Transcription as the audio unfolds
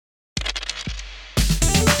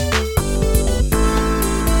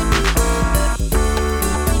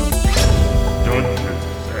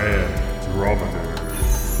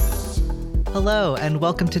Hello, and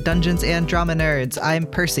welcome to Dungeons and Drama Nerds. I'm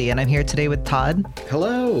Percy, and I'm here today with Todd.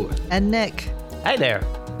 Hello. And Nick. Hi there.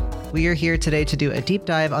 We are here today to do a deep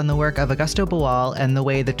dive on the work of Augusto Boal and the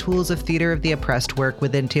way the tools of theater of the oppressed work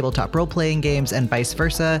within tabletop role-playing games and vice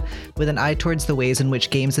versa, with an eye towards the ways in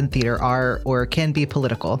which games and theater are or can be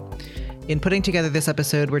political. In putting together this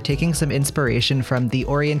episode, we're taking some inspiration from the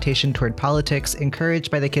orientation toward politics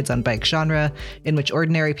encouraged by the Kids on Bike genre, in which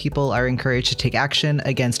ordinary people are encouraged to take action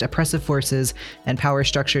against oppressive forces and power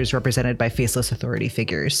structures represented by faceless authority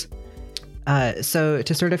figures. So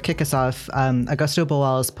to sort of kick us off, Augusto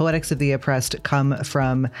Boal's Poetics of the Oppressed come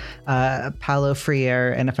from Paulo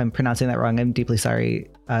Freire, and if I'm pronouncing that wrong, I'm deeply sorry,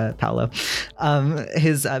 Paulo.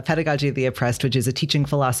 His Pedagogy of the Oppressed, which is a teaching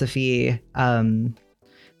philosophy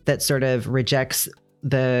that sort of rejects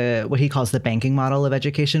what he calls the banking model of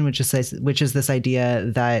education, which is this idea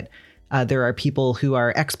that there are people who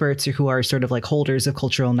are experts or who are sort of like holders of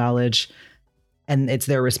cultural knowledge, and it's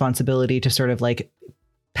their responsibility to sort of like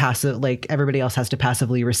everybody else has to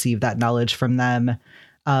passively receive that knowledge from them.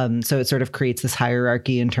 So it sort of creates this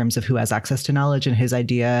hierarchy in terms of who has access to knowledge. And his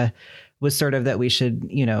idea was sort of that we should,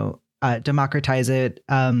 democratize it.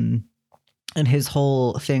 And his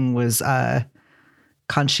whole thing was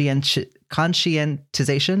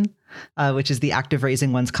conscientization, which is the act of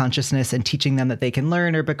raising one's consciousness and teaching them that they can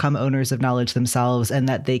learn or become owners of knowledge themselves, and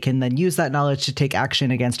that they can then use that knowledge to take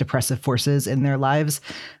action against oppressive forces in their lives.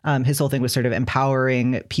 His whole thing was sort of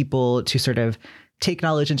empowering people to sort of take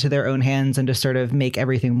knowledge into their own hands and to sort of make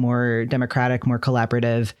everything more democratic, more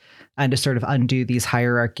collaborative, and to sort of undo these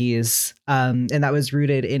hierarchies. And that was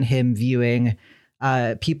rooted in him viewing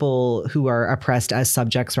people who are oppressed as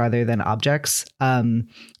subjects rather than objects. And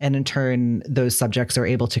in turn, those subjects are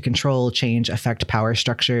able to control, change, affect power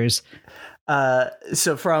structures.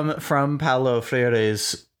 So from Paulo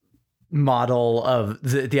Freire's model of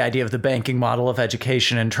the idea of the banking model of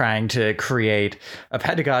education and trying to create a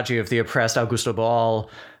pedagogy of the oppressed, Augusto Boal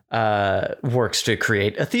works to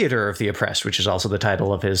create a theater of the oppressed, which is also the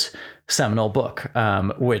title of his seminal book,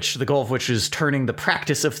 which the goal of which is turning the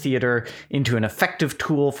practice of theater into an effective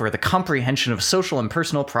tool for the comprehension of social and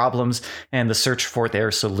personal problems and the search for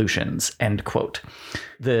their solutions, end quote.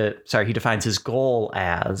 He defines his goal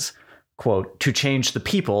as, quote, to change the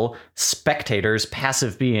people, spectators,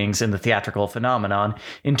 passive beings in the theatrical phenomenon,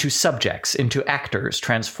 into subjects, into actors,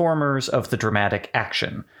 transformers of the dramatic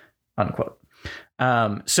action, unquote.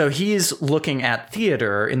 So he's looking at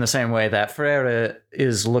theater in the same way that Freire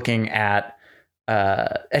is looking at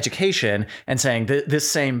education and saying that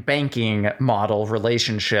this same banking model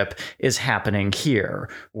relationship is happening here,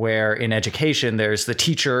 where in education, there's the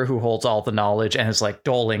teacher who holds all the knowledge and is like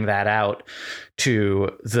doling that out to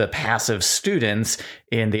the passive students.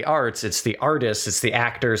 In the arts, it's the artists, it's the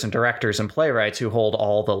actors and directors and playwrights who hold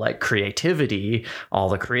all the like creativity, all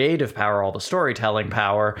the creative power, all the storytelling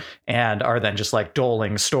power, and are then just like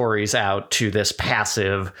doling stories out to this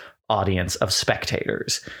passive audience of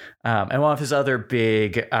spectators. And one of his other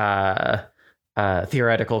big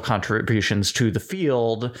theoretical contributions to the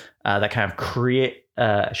field that kind of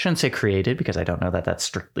I shouldn't say created, because I don't know that that's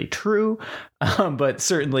strictly true, but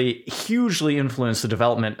certainly hugely influenced the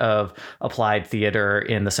development of applied theater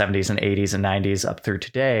in the 70s and 80s and 90s up through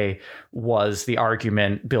today, was the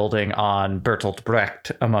argument building on Bertolt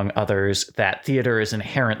Brecht, among others, that theater is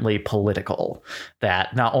inherently political,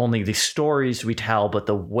 that not only the stories we tell, but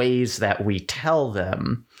the ways that we tell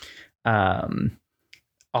them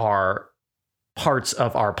are parts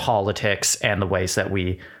of our politics and the ways that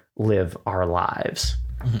we live our lives.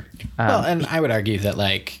 Well, and I would argue that,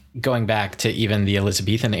 like, going back to even the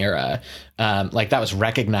Elizabethan era, like that was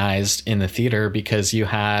recognized in the theater because you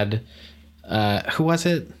had, who was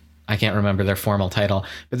it? I can't remember their formal title,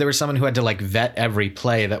 but there was someone who had to like vet every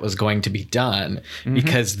play that was going to be done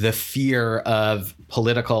because the fear of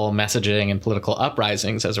political messaging and political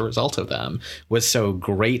uprisings as a result of them was so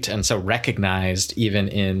great and so recognized even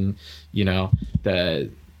in, the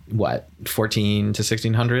 14 to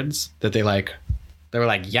 1600s that they were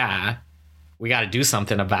like, yeah, we got to do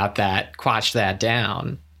something about that, quash that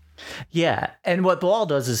down. Yeah. And what Boal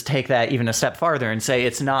does is take that even a step farther and say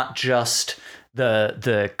it's not just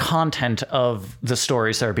the content of the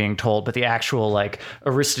stories that are being told, but the actual like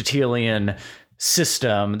Aristotelian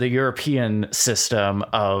system, the European system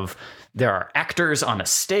of there are actors on a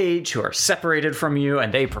stage who are separated from you,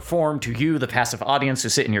 and they perform to you, the passive audience who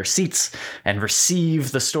sit in your seats and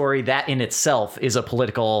receive the story. That in itself is a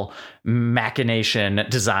political machination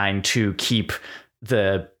designed to keep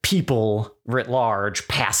the people writ large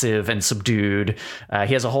passive and subdued.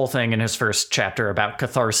 He has a whole thing in his first chapter about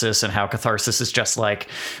catharsis and how catharsis is just like,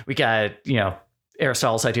 we got,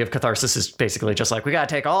 Aristotle's idea of catharsis is basically just like, we got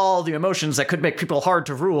to take all the emotions that could make people hard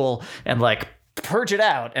to rule and like purge it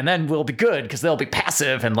out, and then we'll be good because they'll be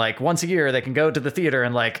passive, and like once a year they can go to the theater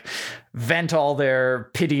and like vent all their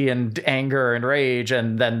pity and anger and rage,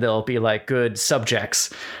 and then they'll be like good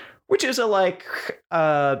subjects, which is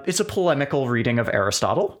it's a polemical reading of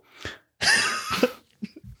Aristotle.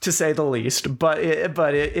 To say the least, but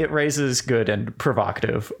it raises good and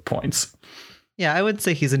provocative points. Yeah, I would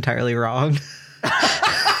say he's entirely wrong.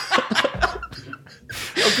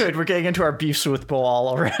 Oh, good. We're getting into our beefs with Boal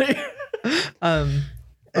already. Or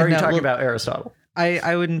are you talking about Aristotle?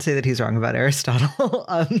 I wouldn't say that he's wrong about Aristotle,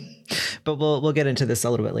 but we'll get into this a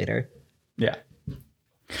little bit later. Yeah.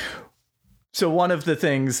 So one of the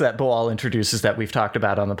things that Boal introduces that we've talked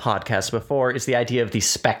about on the podcast before is the idea of the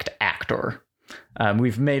spect actor.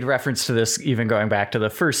 We've made reference to this even going back to the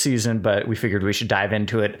first season, but we figured we should dive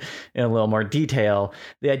into it in a little more detail.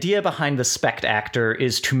 The idea behind the spect actor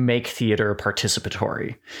is to make theater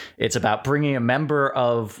participatory. It's about bringing a member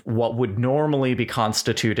of what would normally be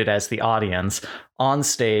constituted as the audience on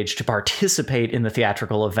stage to participate in the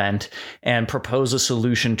theatrical event and propose a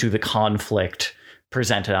solution to the conflict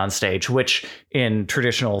presented on stage, which in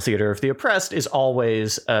traditional theater of the oppressed is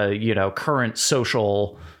always a, current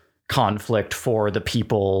social conflict for the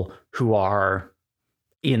people who are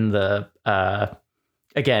in the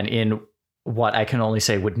again in what I can only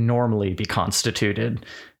say would normally be constituted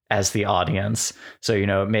as the audience. So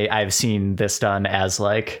I've seen this done as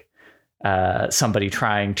like somebody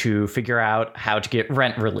trying to figure out how to get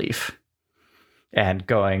rent relief and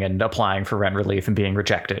going and applying for rent relief and being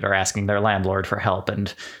rejected, or asking their landlord for help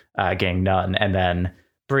and getting none, and then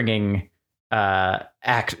bringing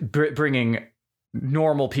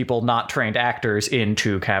normal people, not trained actors, in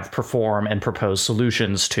to kind of perform and propose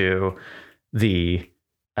solutions to the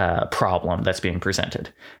problem that's being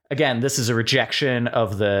presented. Again, this is a rejection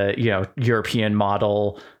of the European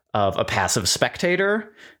model of a passive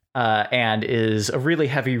spectator, and is a really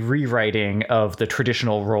heavy rewriting of the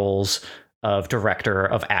traditional roles of director,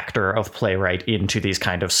 of actor, of playwright into these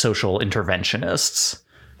kind of social interventionists.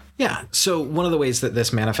 Yeah. So one of the ways that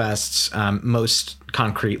this manifests most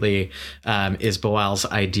concretely is Boal's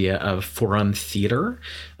idea of forum theater,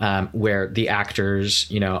 where the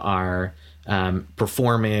actors, are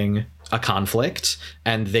performing a conflict,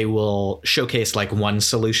 and they will showcase like one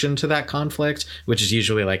solution to that conflict, which is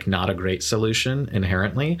usually like not a great solution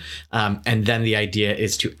inherently. And then the idea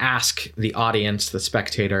is to ask the audience, the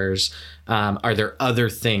spectators, are there other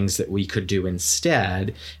things that we could do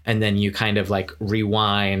instead? And then you kind of like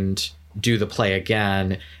rewind, do the play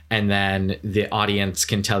again, and then the audience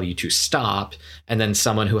can tell you to stop. And then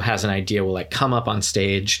someone who has an idea will like come up on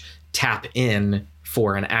stage, tap in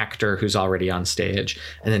for an actor who's already on stage,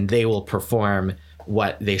 and then they will perform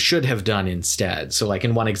what they should have done instead. So like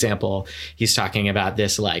in one example, he's talking about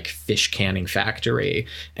this like fish canning factory,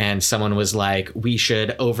 and someone was like, we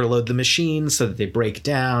should overload the machines so that they break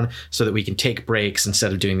down so that we can take breaks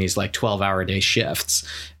instead of doing these like 12-hour day shifts.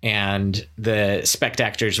 And the spect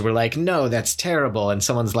actors were like, no, that's terrible. And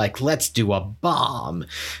someone's like, let's do a bomb.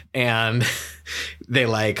 And they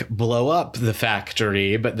like blow up the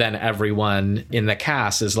factory, but then everyone in the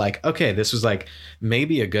cast is like, okay, this was like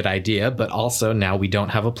maybe a good idea, but also now we don't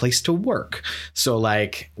have a place to work. So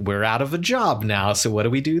like we're out of a job now. So what do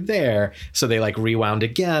we do there? So they like rewound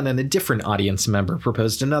again, and a different audience member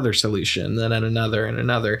proposed another solution, then another and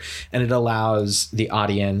another. And it allows the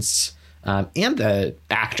audience and the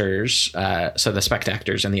actors, so the spect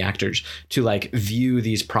actors and the actors, to like view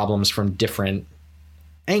these problems from different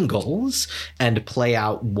angles and play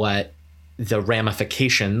out what the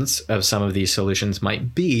ramifications of some of these solutions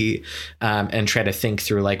might be, and try to think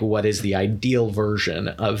through like what is the ideal version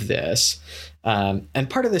of this. And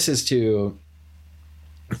part of this is to,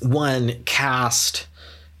 one, cast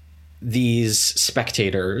these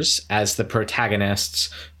spectators as the protagonists,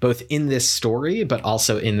 both in this story, but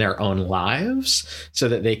also in their own lives, so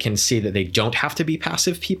that they can see that they don't have to be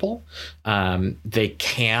passive people. They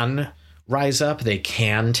can rise up, they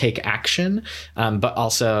can take action, but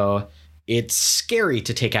also it's scary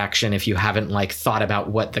to take action if you haven't like thought about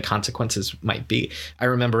what the consequences might be. I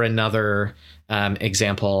remember another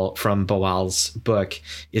example from Boal's book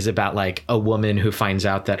is about like a woman who finds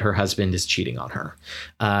out that her husband is cheating on her.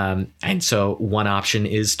 And so one option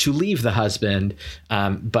is to leave the husband.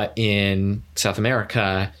 But in South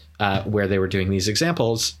America, where they were doing these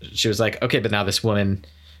examples, she was like, okay, but now this woman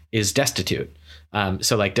is destitute.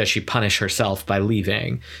 So like, does she punish herself by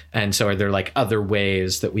leaving? And so are there like other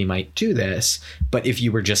ways that we might do this? But if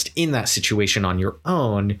you were just in that situation on your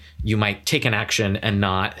own, you might take an action and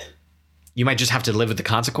not you might just have to live with the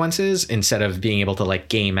consequences instead of being able to like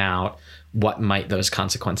game out what might those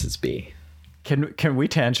consequences be. Can we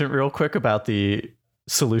tangent real quick about the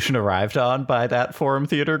solution arrived on by that Forum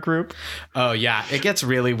Theater group? Oh yeah, it gets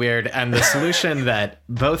really weird. And the solution that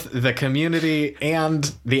both the community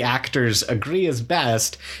and the actors agree is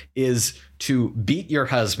best is to beat your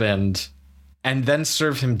husband and then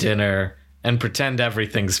serve him dinner and pretend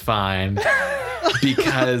everything's fine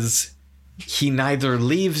because he neither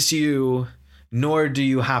leaves you nor do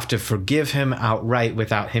you have to forgive him outright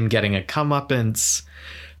without him getting a comeuppance.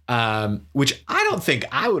 Which I don't think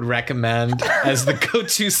I would recommend as the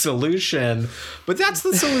go-to solution, but that's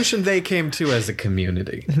the solution they came to as a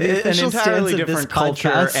community. An entirely different culture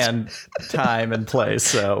podcast. and time and place.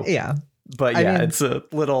 So Yeah. but I yeah, mean- it's a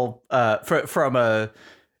little from a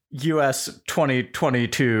US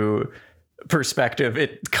 2022 perspective,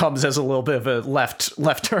 it comes as a little bit of a left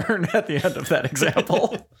turn at the end of that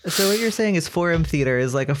example. So what you're saying is Forum Theater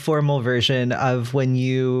is like a formal version of when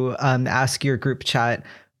you ask your group chat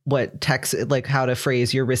what text, like how to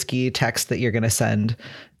phrase your risky text that you're going to send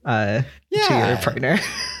to your partner.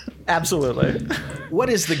 Absolutely. What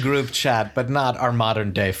is the group chat but not our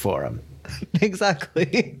modern day forum?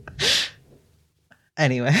 Exactly.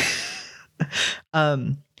 Anyway,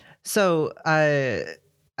 so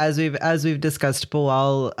as we've discussed,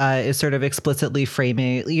 Bilal is sort of explicitly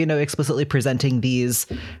framing, explicitly presenting these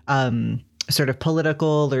sort of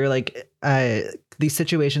political or like these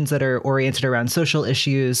situations that are oriented around social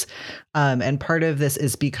issues. And part of this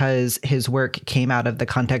is because his work came out of the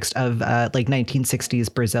context of like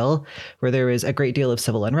 1960s Brazil, where there was a great deal of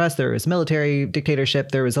civil unrest. There was military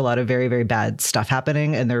dictatorship. There was a lot of very, very bad stuff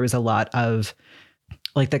happening. And there was a lot of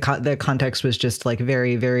like the context was just like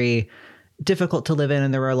very, very difficult to live in.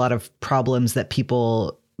 And there were a lot of problems that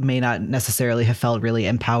people may not necessarily have felt really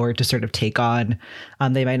empowered to sort of take on.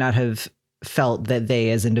 They might not have felt that they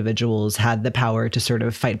as individuals had the power to sort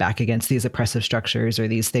of fight back against these oppressive structures or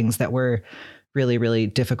these things that were really, really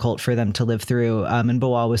difficult for them to live through. And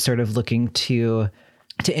Bilal was sort of looking to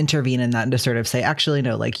intervene in that and to sort of say, actually,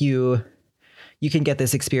 no, like you can get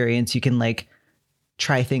this experience. You can like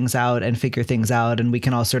try things out and figure things out. And we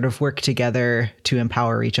can all sort of work together to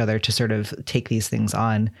empower each other to sort of take these things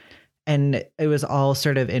on. And it was all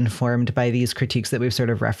sort of informed by these critiques that we've sort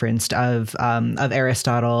of referenced of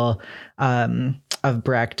Aristotle, of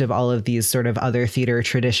Brecht, of all of these sort of other theater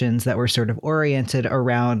traditions that were sort of oriented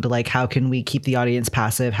around like, how can we keep the audience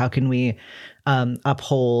passive? How can we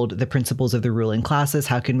uphold the principles of the ruling classes?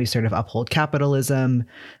 How can we sort of uphold capitalism?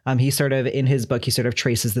 He sort of, in his book, he sort of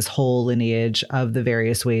traces this whole lineage of the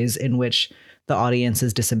various ways in which the audience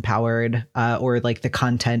is disempowered, or like the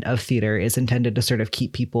content of theater is intended to sort of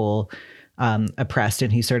keep people oppressed.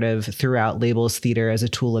 And he sort of throughout labels theater as a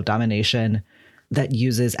tool of domination that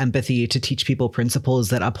uses empathy to teach people principles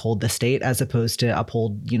that uphold the state as opposed to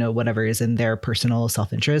uphold, whatever is in their personal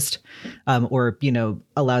self-interest, or,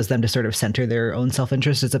 allows them to sort of center their own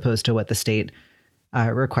self-interest as opposed to what the state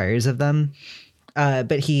requires of them.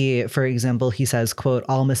 But he, for example, he says, quote,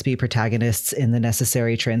 all must be protagonists in the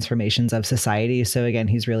necessary transformations of society. So again,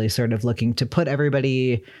 he's really sort of looking to put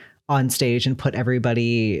everybody on stage and put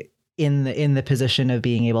everybody in the position of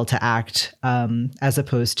being able to act, as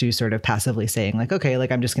opposed to sort of passively saying like, okay,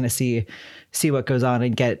 like I'm just going to see what goes on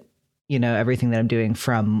and get, everything that I'm doing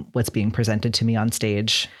from what's being presented to me on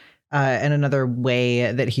stage. And another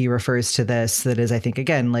way that he refers to this that is, I think,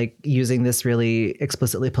 again, like using this really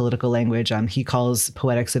explicitly political language, he calls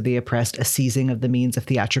Poetics of the Oppressed a seizing of the means of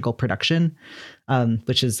theatrical production,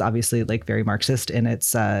 which is obviously like very Marxist in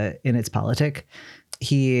its politic.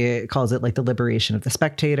 He calls it like the liberation of the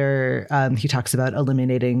spectator. He talks about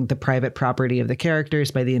eliminating the private property of the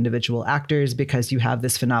characters by the individual actors because you have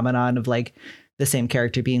this phenomenon of like the same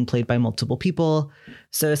character being played by multiple people.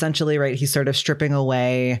 So essentially, right, he's sort of stripping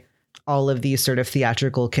away all of these sort of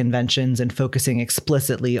theatrical conventions and focusing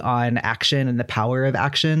explicitly on action and the power of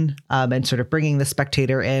action, and sort of bringing the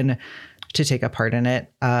spectator in to take a part in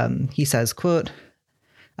it. He says, quote,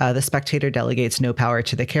 the spectator delegates no power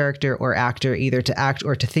to the character or actor either to act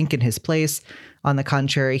or to think in his place. On the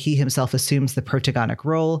contrary, he himself assumes the protagonic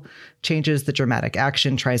role, changes the dramatic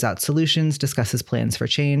action, tries out solutions, discusses plans for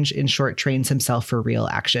change, in short, trains himself for real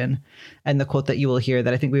action. And the quote that you will hear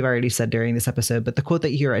that I think we've already said during this episode, but the quote that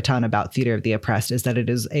you hear a ton about Theater of the Oppressed is that it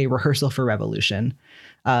is a rehearsal for revolution.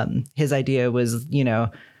 His idea was,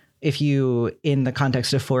 if you, in the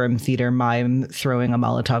context of forum theater, mime throwing a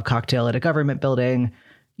Molotov cocktail at a government building,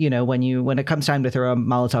 when it comes time to throw a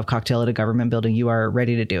Molotov cocktail at a government building, you are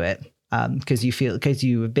ready to do it. Because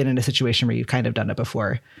you've been in a situation where you've kind of done it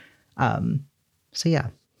before. So yeah.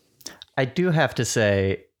 I do have to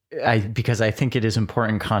say, because I think it is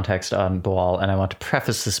important context on Boal, and I want to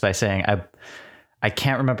preface this by saying I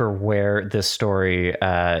can't remember where this story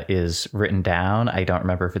is written down. I don't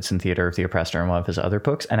remember if it's in Theater of the Oppressed or in one of his other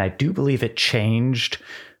books, and I do believe it changed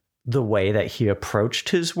the way that he approached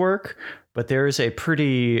his work. But there is a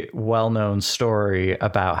pretty well-known story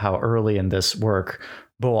about how early in this work,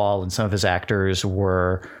 Boal and some of his actors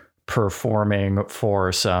were performing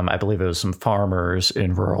for some, I believe it was some farmers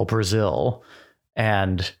in rural Brazil.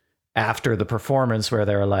 And after the performance where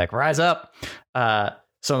they were like, rise up,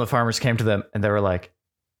 some of the farmers came to them and they were like,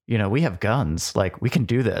 you know, we have guns. Like, we can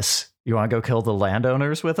do this. You want to go kill the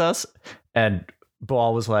landowners with us? And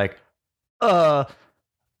Boal was like, so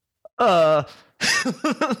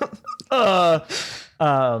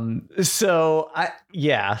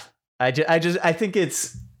I think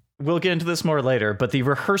it's, we'll get into this more later, but the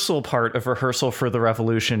rehearsal part of Rehearsal for the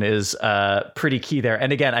Revolution is pretty key there.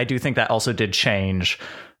 And again, I do think that also did change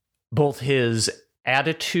both his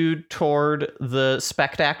attitude toward the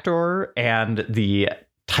spectator and the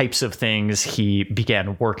types of things he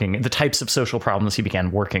began working, the types of social problems he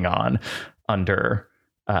began working on under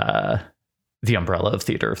the umbrella of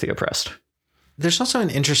Theater of the Oppressed. There's also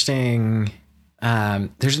an interesting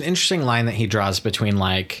line that he draws between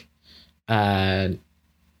like, I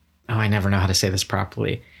never know how to say this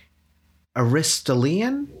properly.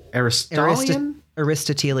 Aristotelian?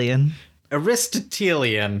 Aristotelian.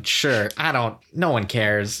 Sure. No one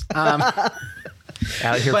cares. Out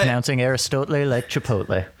here pronouncing Aristotle like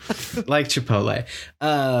Chipotle. Like Chipotle.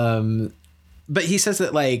 But he says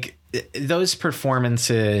that like those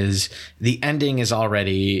performances, the ending is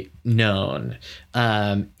already known.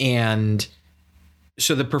 And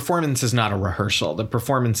so the performance is not a rehearsal. The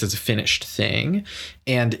performance is a finished thing.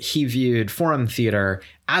 And he viewed forum theater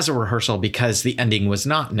as a rehearsal because the ending was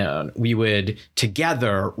not known. We would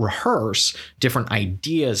together rehearse different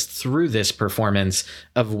ideas through this performance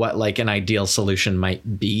of what like an ideal solution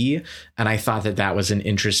might be. And I thought that that was an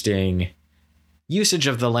interesting usage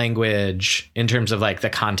of the language in terms of like the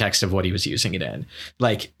context of what he was using it in.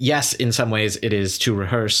 Like, yes, in some ways it is to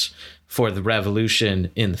rehearse for the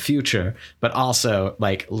revolution in the future, but also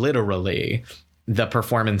like literally the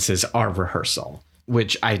performances are rehearsal,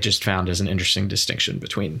 which I just found as an interesting distinction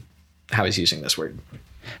between how he's using this word.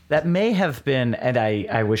 That may have been, and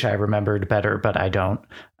I wish I remembered better, but I don't.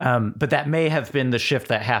 But that may have been the shift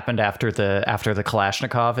that happened after the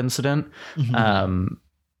Kalashnikov incident. Mm-hmm.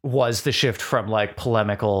 Was the shift from like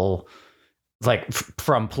polemical,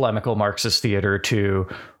 from polemical Marxist theater to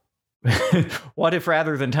what if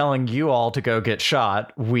rather than telling you all to go get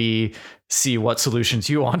shot, we see what solutions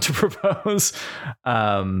you want to propose?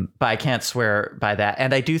 But I can't swear by that.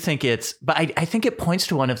 And I do think I think it points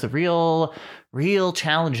to one of the real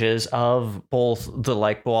challenges of both the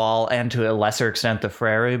like Boal and to a lesser extent the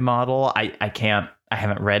Freire model. I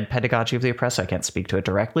haven't read Pedagogy of the Oppressed, so I can't speak to it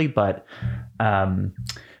directly, but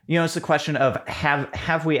it's the question of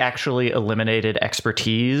have we actually eliminated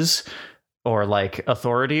expertise or like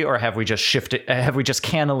authority, or have we just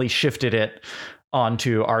cannily shifted it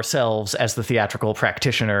onto ourselves as the theatrical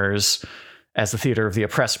practitioners, as the Theater of the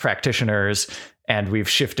Oppressed practitioners, and we've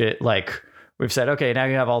shifted, like we've said, okay, now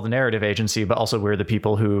you have all the narrative agency, but also we're the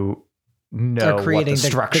people who know are creating what the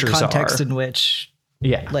structures the context are. In which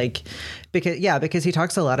because he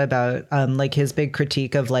talks a lot about like his big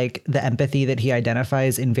critique of like the empathy that he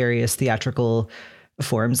identifies in various theatrical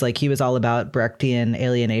forms. Like he was all about Brechtian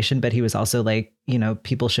alienation, but he was also like,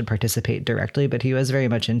 people should participate directly, but he was very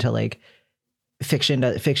much into like fiction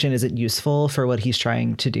isn't useful for what he's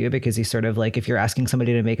trying to do, because he's sort of like, if you're asking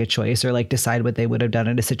somebody to make a choice or like decide what they would have done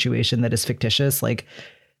in a situation that is fictitious, like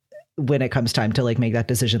when it comes time to like make that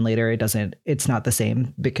decision later, it's not the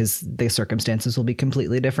same because the circumstances will be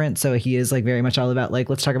completely different. So he is like very much all about like,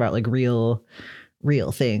 let's talk about like real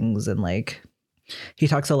things. And like, he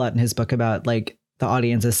talks a lot in his book about like the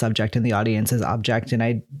audience is subject and the audience is object.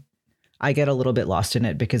 And I get a little bit lost in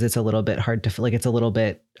it because it's a little bit hard to like, it's a little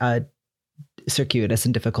bit circuitous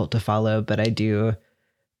and difficult to follow, but I do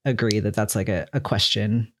agree that that's like a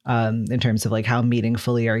question in terms of like how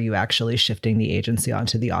meaningfully are you actually shifting the agency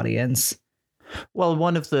onto the audience. Well,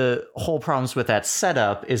 one of the whole problems with that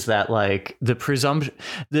setup is that like the presumption,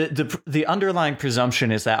 the underlying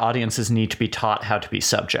presumption is that audiences need to be taught how to be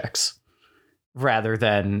subjects rather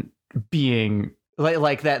than being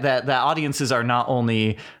like that audiences are not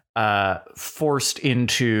only forced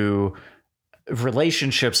into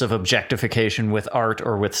relationships of objectification with art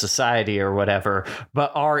or with society or whatever,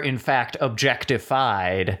 but are in fact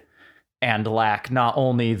objectified and lack not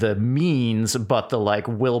only the means, but the like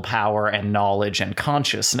willpower and knowledge and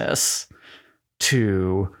consciousness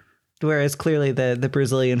to Whereas clearly the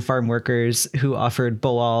Brazilian farm workers who offered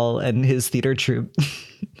Boal and his theater troupe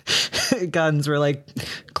guns were like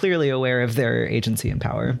clearly aware of their agency and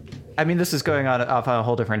power. I mean, this is going off on a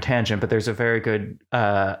whole different tangent, but there's a very good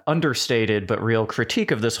understated but real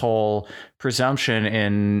critique of this whole presumption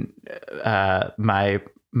in my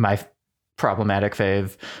problematic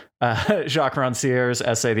fave, Jacques Ranciere's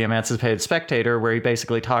essay, The Emancipated Spectator, where he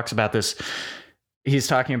basically talks about this. He's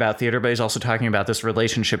talking about theater, but he's also talking about this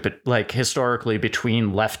relationship, like historically,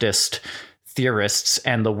 between leftist theorists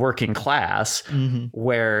and the working class,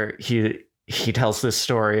 where he tells this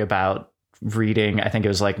story about reading, I think it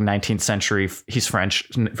was like 19th century, he's French,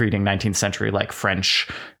 reading 19th century, like French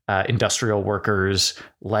industrial workers'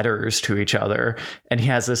 letters to each other. And he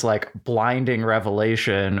has this like blinding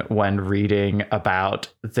revelation when reading about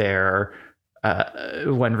one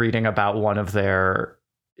of their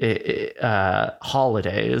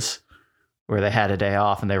holidays, where they had a day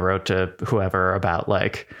off and they wrote to whoever about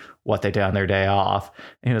like what they did on their day off.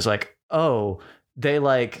 And he was like, oh, they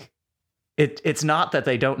like it's not that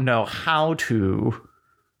they don't know how to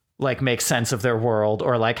like make sense of their world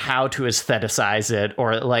or like how to aestheticize it,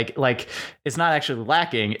 or like it's not actually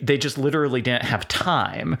lacking. They just literally didn't have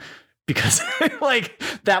time. Because like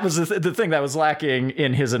that was the thing that was lacking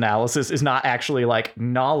in his analysis is not actually like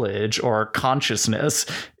knowledge or consciousness,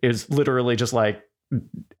 is literally just like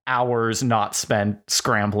hours not spent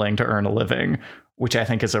scrambling to earn a living, which I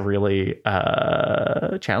think is a really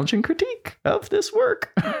challenging critique of this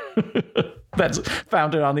work. That's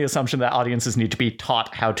founded on the assumption that audiences need to be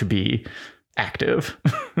taught how to be active.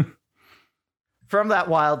 From that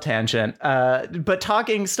wild tangent, but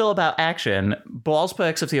talking still about action, Boal's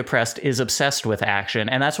Poetics of the Oppressed is obsessed with action,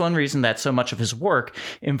 and that's one reason that so much of his work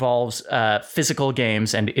involves physical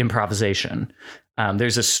games and improvisation.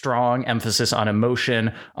 There's a strong emphasis on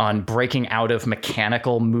emotion, on breaking out of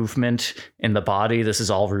mechanical movement in the body. This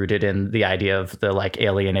is all rooted in the idea of the like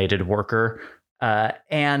alienated worker,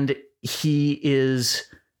 and he is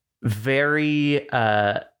very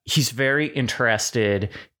he's very interested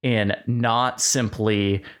in not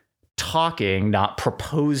simply talking, not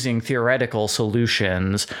proposing theoretical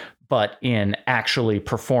solutions, but in actually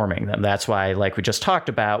performing them. That's why, like we just talked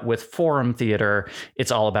about with forum theater,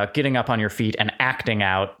 it's all about getting up on your feet and acting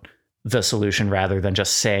out the solution rather than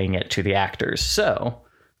just saying it to the actors. So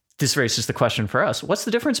this raises the question for us. What's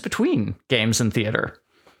the difference between games and theater?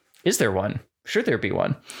 Is there one? Should there be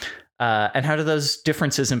one? And how do those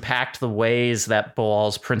differences impact the ways that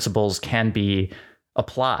Boal's principles can be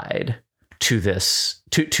applied to this,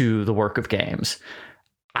 to the work of games?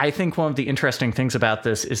 I think one of the interesting things about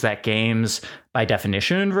this is that games, by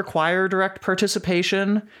definition, require direct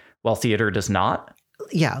participation, while theater does not.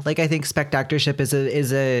 Yeah, like I think spectatorship is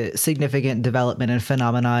a significant development and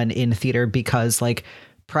phenomenon in theater because, like,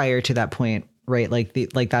 prior to that point, right, like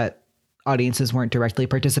that audiences weren't directly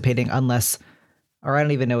participating unless, or I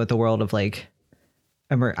don't even know what the world of like,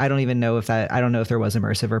 I don't even know if that, I don't know if there was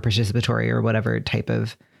immersive or participatory or whatever type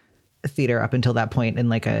of theater up until that point in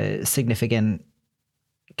like a significant,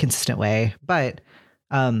 consistent way. But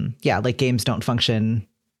yeah, like games don't function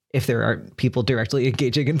if there are people directly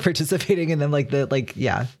engaging and participating in them.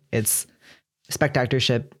 Yeah, it's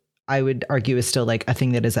spectatorship, I would argue, is still like a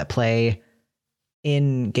thing that is at play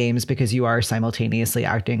in games because you are simultaneously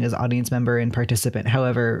acting as audience member and participant.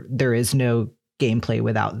 However, there is no gameplay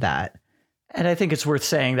without that. And I think it's worth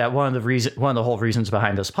saying that one of the whole reasons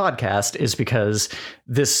behind this podcast is because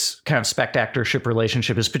this kind of spectatorship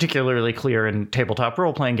relationship is particularly clear in tabletop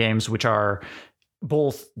role-playing games, which are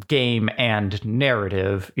both game and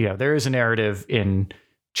narrative. You know, there is a narrative in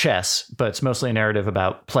chess, but it's mostly a narrative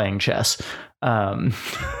about playing chess.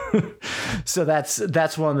 So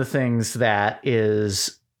that's one of the things that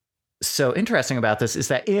is so interesting about this, is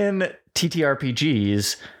that in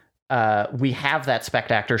TTRPGs, we have that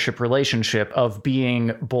spectatorship relationship of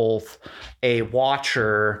being both a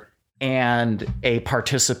watcher and a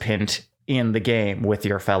participant in the game with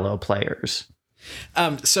your fellow players.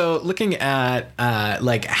 So looking at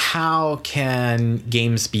like how can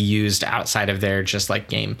games be used outside of their just like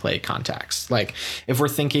gameplay context? Like if we're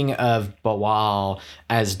thinking of Boal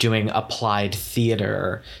as doing applied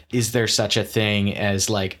theater, is there such a thing as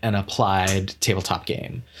like an applied tabletop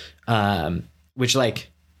game? Which like,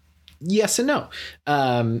 yes and no.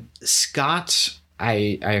 Scott,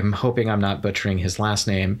 I'm hoping I'm not butchering his last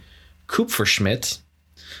name, Kupferschmidt,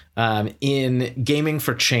 in Gaming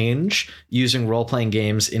for Change, using role-playing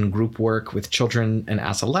games in group work with children and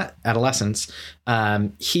adolescents,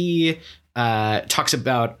 he talks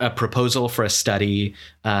about a proposal for a study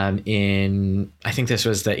in, I think this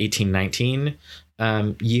was the 1819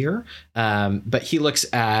 year. But he looks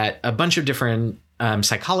at a bunch of different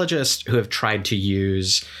psychologists who have tried to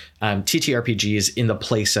use TTRPGs in the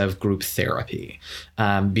place of group therapy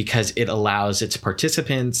because it allows its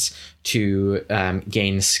participants to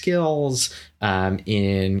gain skills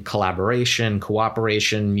in collaboration,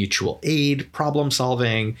 cooperation, mutual aid, problem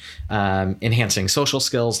solving, enhancing social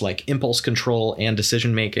skills like impulse control and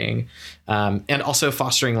decision making, and also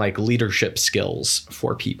fostering like leadership skills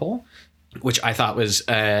for people, which I thought was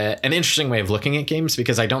an interesting way of looking at games,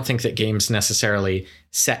 because I don't think that games necessarily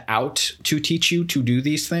set out to teach you to do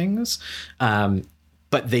these things,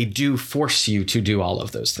 but they do force you to do all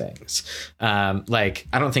of those things. Like,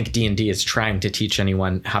 I don't think D&D is trying to teach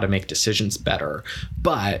anyone how to make decisions better,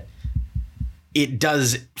 but it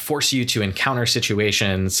does force you to encounter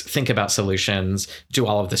situations, think about solutions, do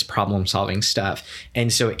all of this problem solving stuff.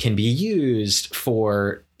 And so it can be used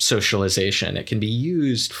for socialization. It can be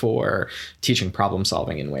used for teaching problem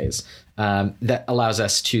solving in ways that allows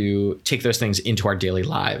us to take those things into our daily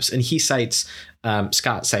lives. And he cites,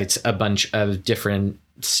 Scott cites a bunch of different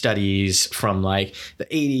studies from like the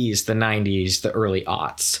 80s, the 90s, the early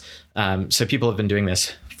aughts. So people have been doing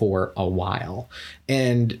this for a while.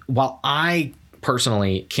 And while I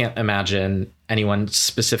personally can't imagine anyone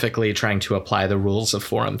specifically trying to apply the rules of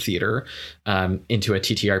forum theater into a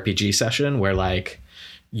TTRPG session where like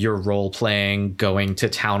you're role playing, going to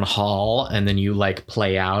town hall, and then you like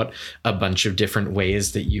play out a bunch of different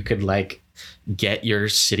ways that you could like get your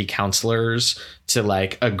city councilors to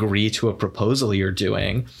like agree to a proposal you're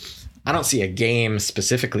doing. I don't see a game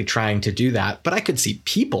specifically trying to do that, but I could see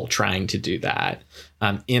people trying to do that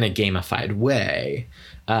in a gamified way.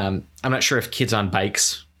 I'm not sure if Kids on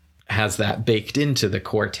Bikes has that baked into the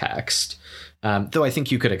core text, though I think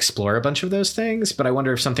you could explore a bunch of those things. But I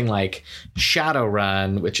wonder if something like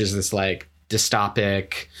Shadowrun, which is this like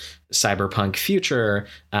dystopic cyberpunk future,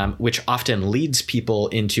 which often leads people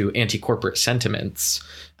into anti-corporate sentiments,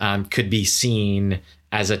 could be seen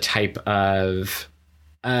as a type of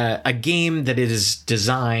a game that is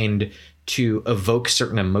designed to evoke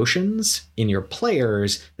certain emotions in your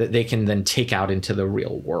players that they can then take out into the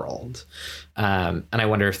real world. And I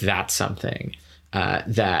wonder if that's something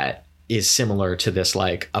that is similar to this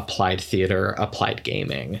like applied theater, applied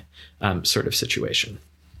gaming sort of situation.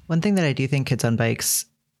 One thing that I do think Kids on Bikes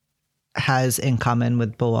has in common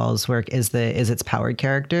with Boal's work is its powered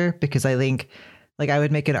character, because I think like I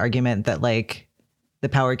would make an argument that like the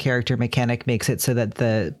powered character mechanic makes it so that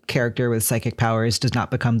the character with psychic powers does not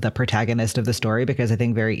become the protagonist of the story, because I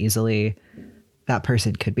think very easily that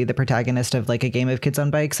person could be the protagonist of like a game of Kids on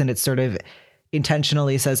Bikes. And it sort of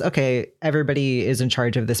intentionally says, okay, everybody is in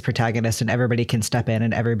charge of this protagonist and everybody can step in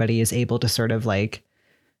and everybody is able to sort of like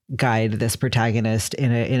guide this protagonist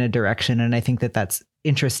in a direction. And I think that that's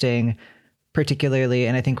interesting, particularly.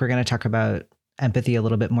 And I think we're going to talk about empathy a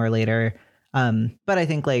little bit more later. But I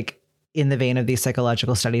think like in the vein of these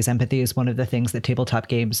psychological studies, empathy is one of the things that tabletop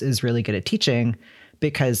games is really good at teaching,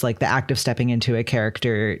 because like the act of stepping into a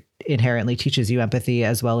character inherently teaches you empathy,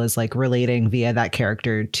 as well as like relating via that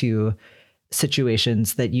character to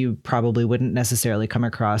situations that you probably wouldn't necessarily come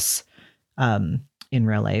across in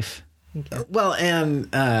real life. Well,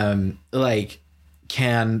 and like,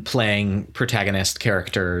 can playing protagonist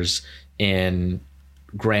characters in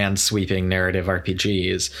grand sweeping narrative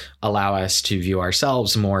RPGs allow us to view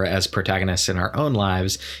ourselves more as protagonists in our own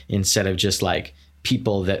lives instead of just like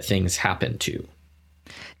people that things happen to?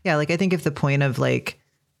 Yeah, like I think if the point of like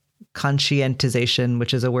conscientization,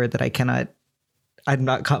 which is a word that I'm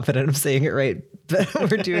not confident of saying it right,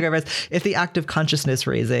 but we're doing our best. If the act of consciousness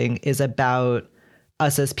raising is about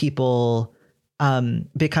us as people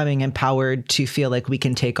becoming empowered to feel like we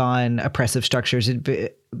can take on oppressive structures,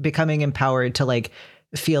 becoming empowered to like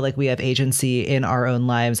feel like we have agency in our own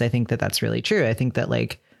lives, I think that that's really true. I think that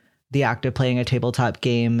like the act of playing a tabletop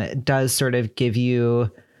game does sort of give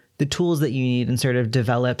you the tools that you need and sort of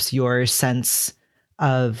develops your sense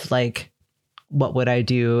of like, what would I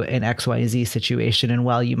do in XYZ situation? And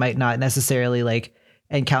while you might not necessarily like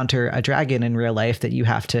encounter a dragon in real life that you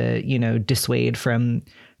have to, you know, dissuade from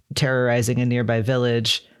terrorizing a nearby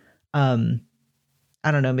village, I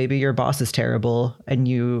don't know, maybe your boss is terrible and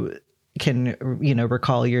you can, you know,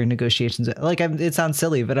 recall your negotiations. Like it sounds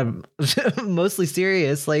silly, but I'm mostly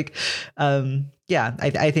serious. Like, yeah,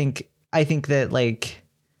 I think that like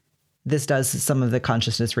this does some of the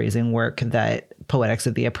consciousness raising work that Poetics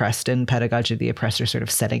of the Oppressed and Pedagogy of the Oppressed are sort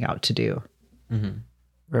of setting out to do. Mm-hmm.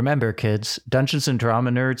 Remember, kids, Dungeons and Drama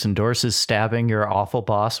Nerds endorses stabbing your awful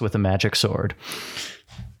boss with a magic sword.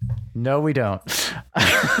 No, we don't.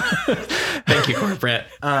 Thank you, corporate.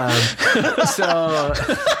 So,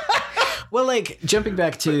 well, like jumping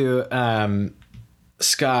back to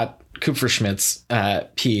Scott Kupferschmidt's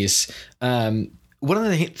piece, one of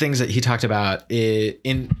the things that he talked about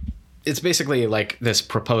it's basically like this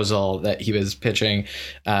proposal that he was pitching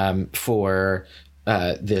for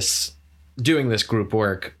doing this group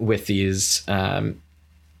work with these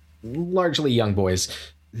largely young boys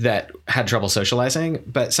that had trouble socializing.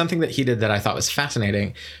 But something that he did that I thought was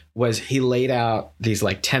fascinating was he laid out these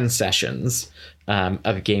like 10 sessions of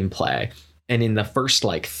gameplay. And in the first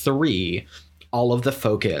like 3, all of the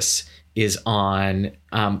focus is on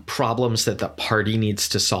problems that the party needs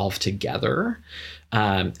to solve together,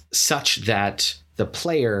 such that the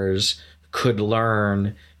players could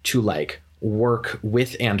learn to like work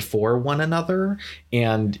with and for one another.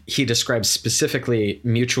 And he describes specifically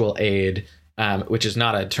mutual aid, which is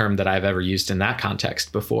not a term that I've ever used in that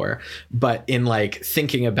context before, but in like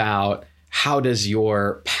thinking about how does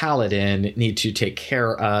your paladin need to take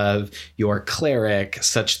care of your cleric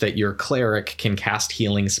such that your cleric can cast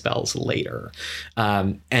healing spells later,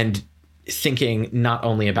 and thinking not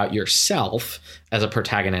only about yourself as a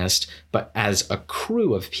protagonist, but as a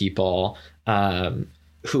crew of people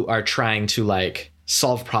who are trying to like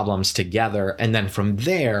solve problems together. And then from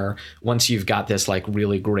there, once you've got this like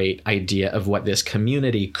really great idea of what this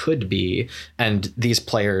community could be, and these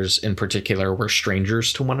players in particular were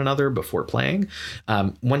strangers to one another before playing,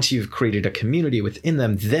 once you've created a community within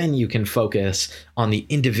them, then you can focus on the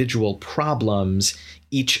individual problems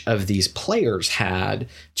each of these players had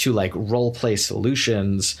to like role play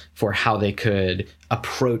solutions for how they could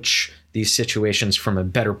approach these situations from a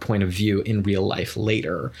better point of view in real life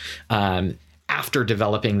later. After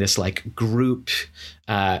developing this like group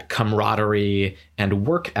camaraderie and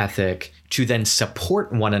work ethic to then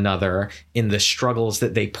support one another in the struggles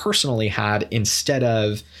that they personally had instead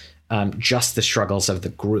of just the struggles of the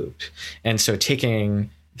group. And so taking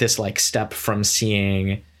this like step from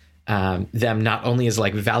seeing them not only as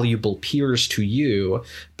like valuable peers to you,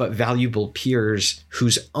 but valuable peers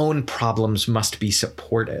whose own problems must be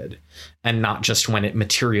supported, and not just when it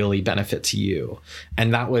materially benefits you.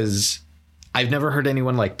 And that was, I've never heard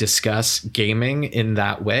anyone like discuss gaming in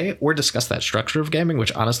that way or discuss that structure of gaming,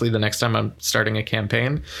 which honestly, the next time I'm starting a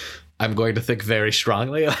campaign, I'm going to think very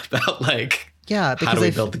strongly about like, how do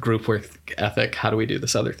we build the group work ethic? How do we do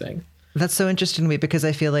this other thing? That's so interesting to me because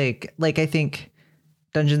I feel like I think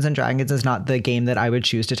Dungeons and Dragons is not the game that I would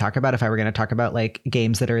choose to talk about if I were going to talk about like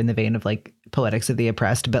games that are in the vein of like Poetics of the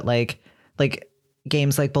Oppressed, but like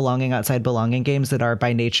games like Belonging Outside Belonging, games that are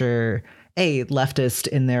by nature leftist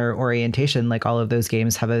in their orientation. Like all of those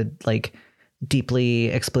games have a like deeply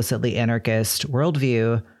explicitly anarchist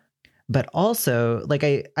worldview, but also like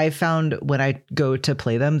I found when I go to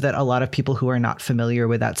play them that a lot of people who are not familiar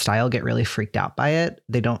with that style get really freaked out by it.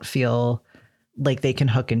 They don't feel like they can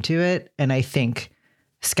hook into it. And I think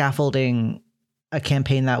scaffolding a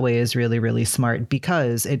campaign that way is really, really smart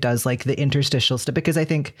because it does like the interstitial stuff. Because I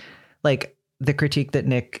think like the critique that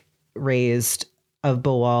Nick raised of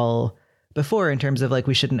Boal before in terms of like,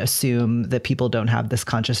 we shouldn't assume that people don't have this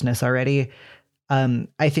consciousness already.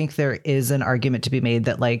 I think there is an argument to be made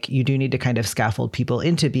that like, you do need to kind of scaffold people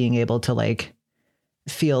into being able to like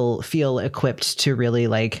feel equipped to really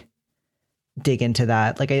like dig into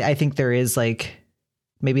that. Like, I think there is like,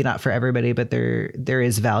 maybe not for everybody, but there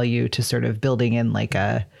is value to sort of building in like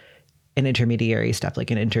an intermediary step,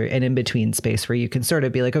 like an in between space where you can sort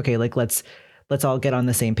of be like, okay, like let's all get on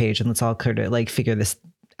the same page and let's all kind of like figure this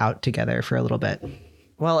out together for a little bit.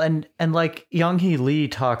 Well, and like Young-Hee Lee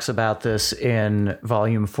talks about this in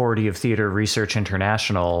volume 40 of Theater Research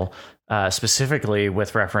International, specifically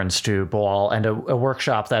with reference to Boal and a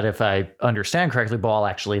workshop that, if I understand correctly, Boal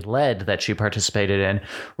actually led that she participated in,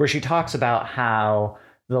 where she talks about how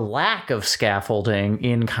the lack of scaffolding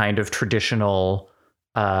in kind of traditional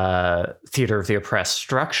Theater of the Oppressed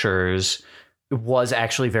structures was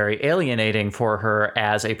actually very alienating for her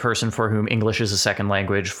as a person for whom English is a second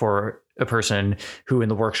language, for a person who in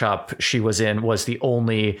the workshop she was in was the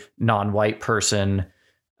only non-white person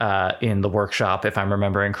in the workshop, if I'm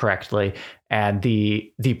remembering correctly. And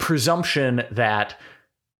the presumption that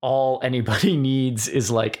all anybody needs is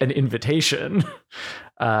like an invitation,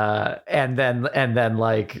 and then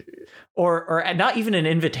like, or not even an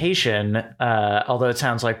invitation, although it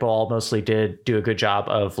sounds like Boal mostly did do a good job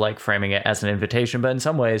of like framing it as an invitation. But in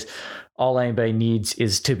some ways, all anybody needs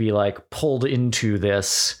is to be like pulled into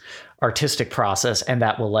this artistic process, and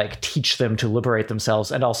that will like teach them to liberate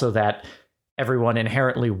themselves, and also that everyone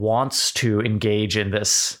inherently wants to engage in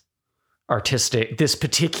this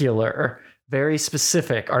particular very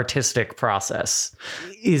specific artistic process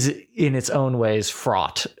is in its own ways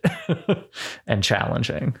fraught and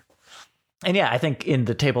challenging. And yeah, I think in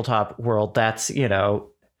the tabletop world, that's, you know,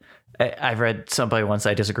 I've read somebody once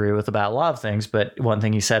I disagree with about a lot of things, but one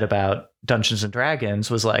thing he said about Dungeons and Dragons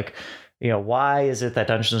was like, you know, why is it that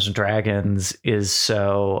Dungeons and Dragons is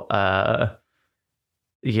so,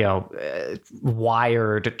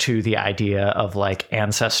 wired to the idea of like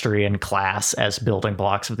ancestry and class as building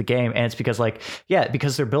blocks of the game? And it's because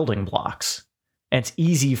because they're building blocks. And it's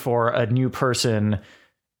easy for a person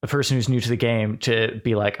who's new to the game to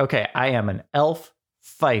be like, okay, I am an elf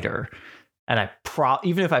fighter. And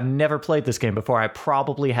even if I've never played this game before, I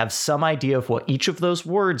probably have some idea of what each of those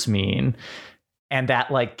words mean. And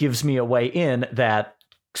that like gives me a way in that,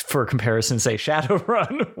 for comparison, say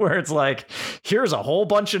Shadowrun, where it's like, here's a whole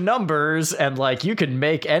bunch of numbers and like you can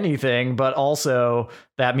make anything, but also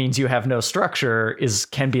that means you have no structure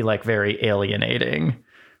can be like very alienating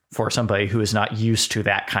for somebody who is not used to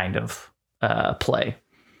that kind of play.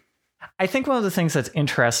 I think one of the things that's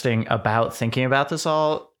interesting about thinking about this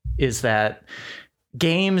all is that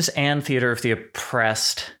games and theater of the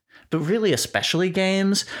oppressed, but really especially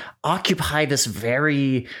games, occupy this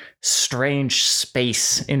very strange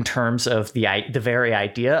space in terms of the very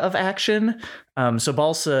idea of action.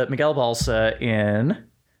 So Miguel Balsa in,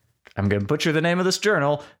 I'm going to butcher the name of this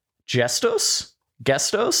journal, Gestos?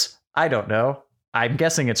 I don't know. I'm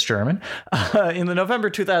guessing it's German. In the November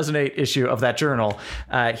 2008 issue of that journal,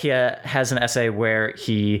 he has an essay where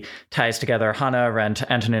he ties together Hannah Arendt,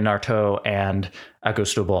 Antonin Artaud, and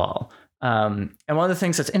Augusto Boal. And one of the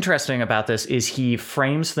things that's interesting about this is he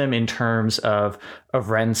frames them in terms of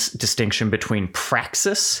Arendt's distinction between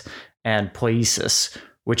praxis and poiesis,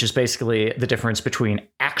 which is basically the difference between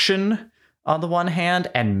action on the one hand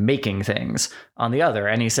and making things on the other.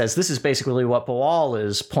 And he says this is basically what Boal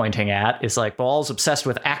is pointing at. Is like Boal's obsessed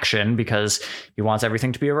with action because he wants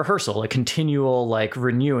everything to be a rehearsal, a continual like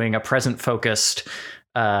renewing, a present focused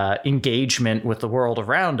engagement with the world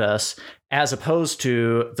around us, as opposed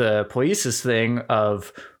to the poiesis thing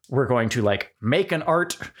of we're going to like make an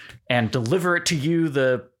art and deliver it to you,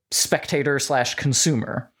 the spectator /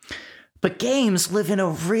 consumer. But games live in a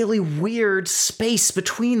really weird space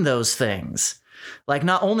between those things. Like,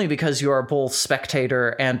 not only because you are both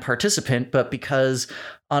spectator and participant, but because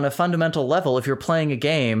on a fundamental level, if you're playing a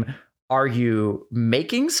game, are you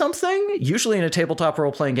making something? Usually in a tabletop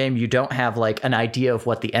role-playing game, you don't have like an idea of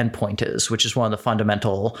what the endpoint is, which is one of the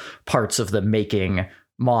fundamental parts of the making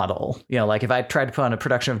model. You know, like if I tried to put on a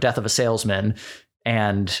production of Death of a Salesman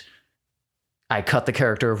and I cut the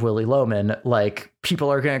character of Willy Loman, like people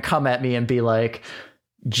are going to come at me and be like,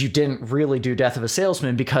 you didn't really do Death of a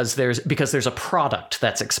Salesman because there's a product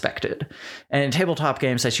that's expected. And in tabletop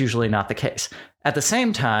games, that's usually not the case. At the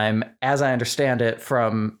same time, as I understand it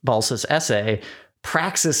from Balsa's essay,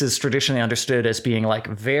 praxis is traditionally understood as being like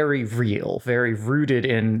very real, very rooted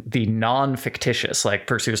in the non-fictitious, like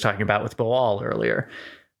Percy was talking about with Boal earlier.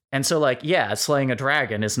 And so like, yeah, slaying a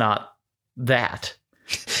dragon is not that.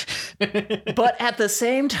 But at the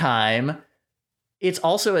same time, it's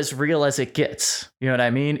also as real as it gets. You know what I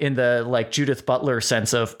mean? In the like Judith Butler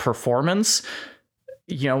sense of performance.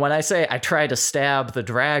 You know, when I say I try to stab the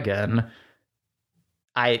dragon,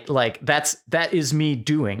 I like that is me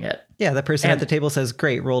doing it. Yeah, the person at the table says,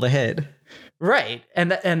 "Great, rolled a hit." Right.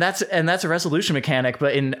 And that's a resolution mechanic,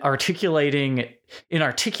 but in articulating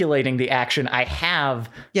the action, I have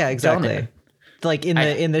exactly. done it. Like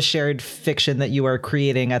in the shared fiction that you are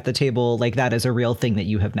creating at the table, like that is a real thing that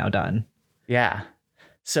you have now done. Yeah.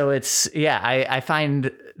 So I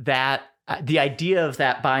find that the idea of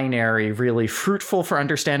that binary really fruitful for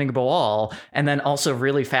understanding Boal, and then also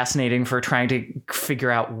really fascinating for trying to figure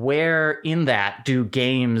out where in that do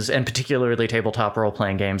games, and particularly tabletop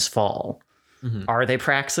role-playing games, fall. Mm-hmm. Are they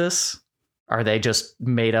praxis? Are they just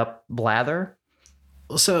made up blather?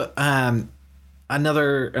 So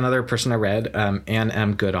another person I read, Anne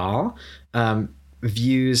M. Goodall,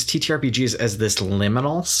 views TTRPGs as this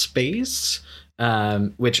liminal space,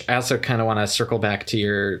 which I also kind of want to circle back to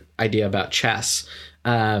your idea about chess.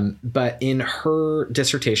 But in her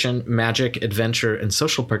dissertation, Magic, Adventure, and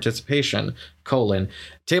Social Participation,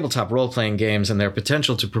 tabletop role-playing games and their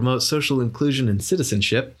potential to promote social inclusion and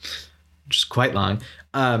citizenship, which is quite long,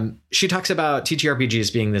 she talks about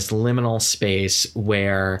TTRPGs being this liminal space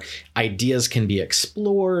where ideas can be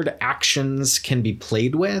explored, actions can be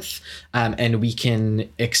played with, and we can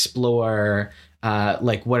explore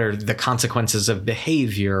like what are the consequences of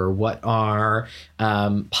behavior, what are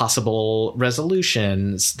possible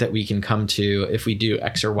resolutions that we can come to if we do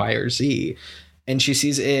X or Y or Z. And she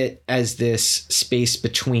sees it as this space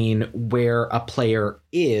between where a player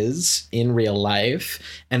is in real life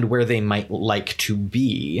and where they might like to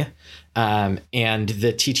be. And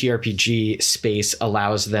the TTRPG space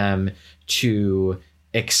allows them to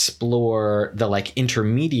explore the like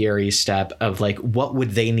intermediary step of like what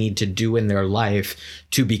would they need to do in their life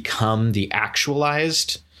to become the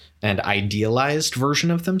actualized and idealized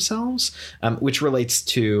version of themselves, which relates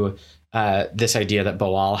to this idea that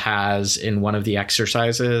Boal has in one of the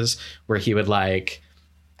exercises where he would like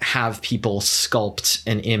have people sculpt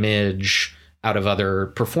an image out of other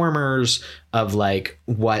performers of like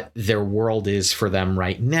what their world is for them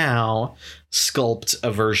right now, sculpt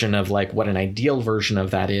a version of like what an ideal version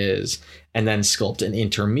of that is, and then sculpt an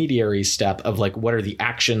intermediary step of like what are the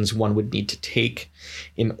actions one would need to take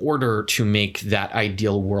in order to make that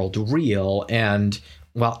ideal world real. And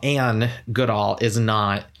while Anne Goodall is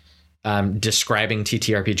not describing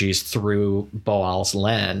TTRPGs through Boal's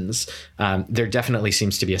lens, there definitely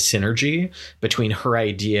seems to be a synergy between her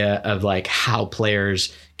idea of like how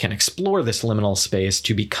players can explore this liminal space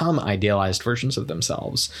to become idealized versions of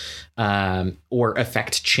themselves, or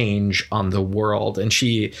affect change on the world. And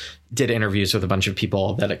she did interviews with a bunch of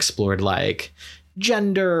people that explored like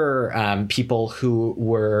gender, people who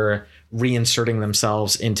were reinserting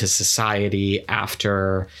themselves into society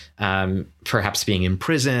after perhaps being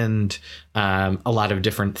imprisoned, a lot of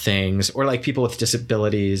different things, or like people with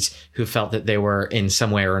disabilities who felt that they were in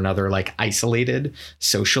some way or another like isolated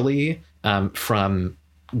socially from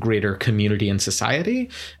greater community and society,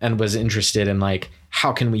 and was interested in like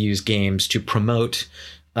how can we use games to promote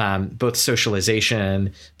both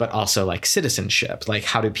socialization but also like citizenship, like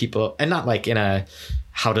how do people, and not like in a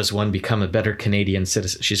how does one become a better Canadian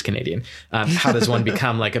citizen? She's Canadian. How does one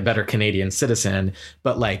become like a better Canadian citizen?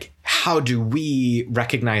 But like, how do we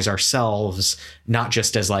recognize ourselves not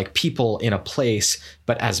just as like people in a place,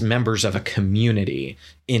 but as members of a community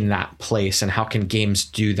in that place? And how can games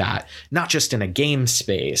do that? Not just in a game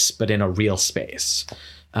space, but in a real space,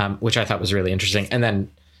 which I thought was really interesting. And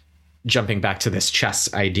then jumping back to this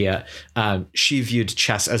chess idea, she viewed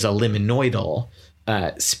chess as a liminoidal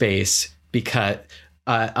space because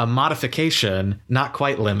a modification, not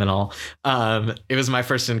quite liminal. It was my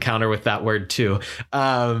first encounter with that word too.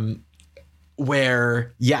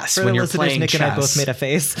 Where yes, for when you're listeners, playing Nick chess, and I both made a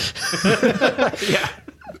face. yeah.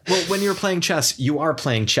 Well, when you're playing chess, you are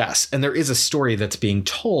playing chess, and there is a story that's being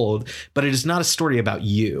told, but it is not a story about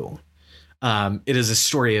you. It is a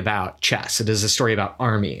story about chess. It is a story about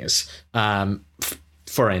armies,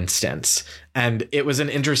 for instance. And it was an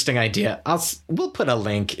interesting idea. We'll put a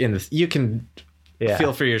link in. You can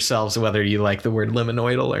feel for yourselves whether you like the word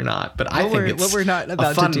liminoidal or not. But I think it's what we're not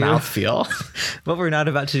about a fun to do. mouthfeel. What we're not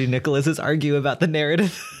about to do, Nicholas, is argue about the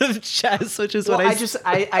narrative of chess, which is what I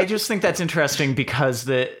just think that's interesting because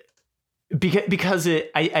I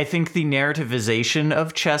think the narrativization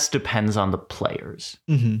of chess depends on the players.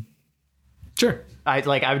 Mm-hmm. Sure. I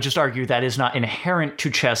would just argue that is not inherent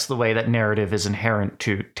to chess the way that narrative is inherent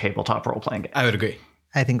to tabletop role-playing games. I would agree.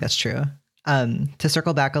 I think that's true. To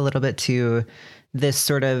circle back a little bit to this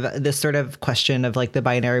sort of question of like the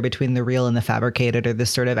binary between the real and the fabricated, or this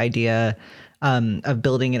sort of idea of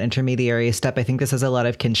building an intermediary step, I think this has a lot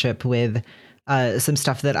of kinship with some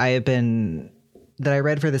stuff that I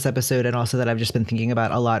read for this episode, and also that I've just been thinking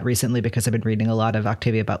about a lot recently because I've been reading a lot of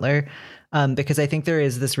Octavia Butler. Because I think there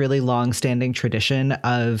is this really long-standing tradition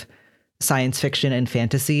of science fiction and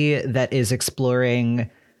fantasy that is exploring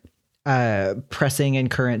pressing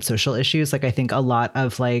and current social issues. Like I think a lot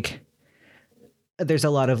of there's a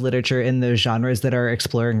lot of literature in those genres that are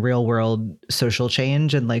exploring real world social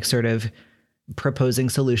change and like sort of proposing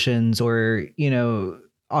solutions, or, you know,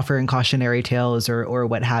 offering cautionary tales or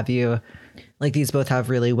what have you. Like these both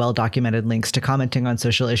have really well documented links to commenting on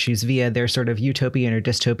social issues via their sort of utopian or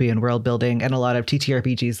dystopian world building. And a lot of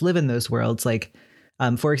TTRPGs live in those worlds. Like,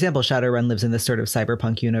 for example, Shadowrun lives in this sort of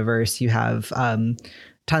cyberpunk universe. You have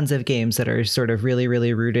tons of games that are sort of really,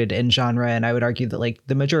 really rooted in genre. And I would argue that like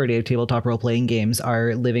the majority of tabletop role-playing games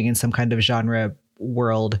are living in some kind of genre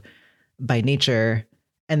world by nature.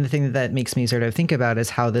 And the thing that makes me sort of think about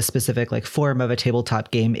is how this specific like form of a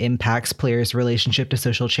tabletop game impacts players' relationship to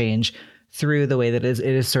social change through the way that it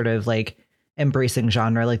is sort of like embracing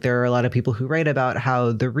genre. Like there are a lot of people who write about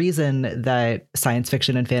how the reason that science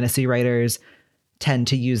fiction and fantasy writers tend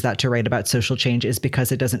to use that to write about social change is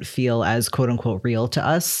because it doesn't feel as quote unquote real to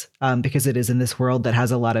us, because it is in this world that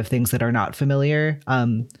has a lot of things that are not familiar.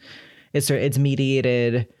 It's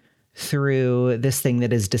mediated through this thing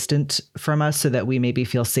that is distant from us so that we maybe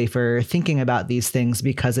feel safer thinking about these things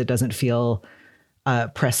because it doesn't feel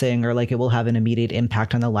pressing or like it will have an immediate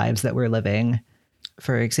impact on the lives that we're living.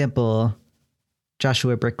 for example,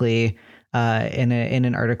 Joshua Brickley in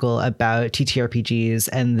an article about TTRPGs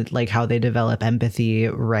and like how they develop empathy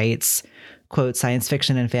writes, quote, "Science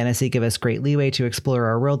fiction and fantasy give us great leeway to explore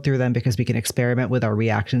our world through them because we can experiment with our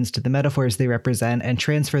reactions to the metaphors they represent and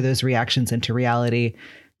transfer those reactions into reality.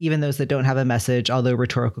 Even those that don't have a message, although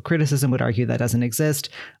rhetorical criticism would argue that doesn't exist,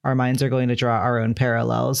 our minds are going to draw our own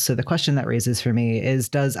parallels." So the question that raises for me is,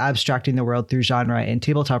 does abstracting the world through genre in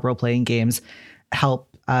tabletop role-playing games help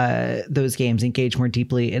those games engage more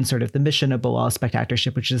deeply in sort of the mission of Boal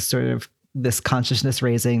Spectatorship, which is sort of this consciousness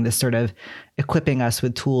raising, this sort of equipping us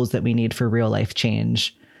with tools that we need for real life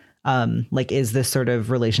change? Like, is this sort of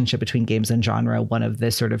relationship between games and genre one of the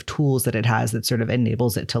sort of tools that it has that sort of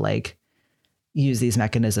enables it to like use these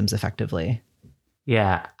mechanisms effectively?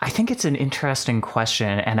 Yeah, I think it's an interesting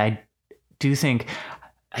question. And I do think,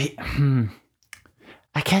 I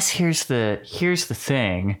guess here's the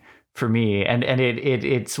thing for me. And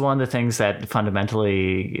it's one of the things that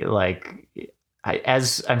fundamentally, like,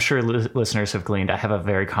 as I'm sure listeners have gleaned, I have a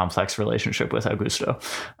very complex relationship with Augusto.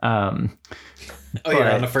 You're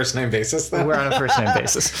on a first name basis, though? We're on a first name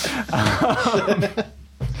basis.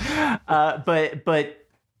 But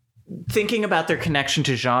thinking about their connection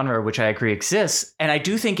to genre, which I agree exists, and I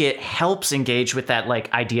do think it helps engage with that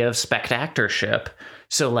like idea of spectatorship.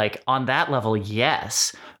 So like on that level,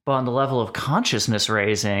 yes, but on the level of consciousness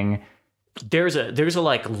raising, there's a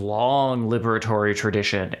like long liberatory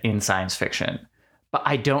tradition in science fiction, but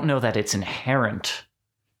I don't know that it's inherent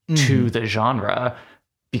to the genre,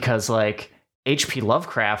 because like H.P.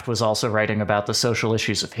 Lovecraft was also writing about the social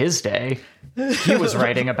issues of his day. He was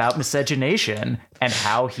writing about miscegenation and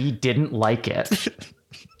how he didn't like it.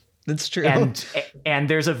 That's true. And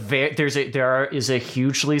there is a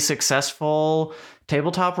hugely successful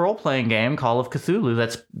tabletop role-playing game, Call of Cthulhu,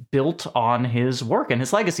 that's built on his work and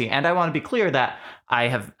his legacy. And I want to be clear that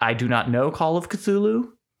I do not know Call of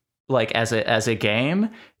Cthulhu like as a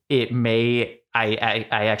game. It may I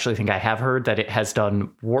actually think I have heard that it has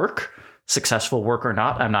done work, successful work or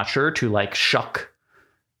not, I'm not sure, to like shuck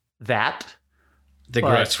that.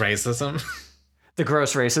 Gross racism. The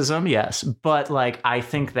gross racism, yes. But like I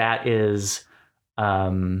think that is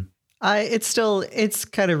it's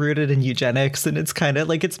kind of rooted in eugenics, and it's kind of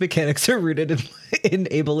like its mechanics are rooted in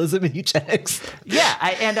ableism and eugenics. Yeah,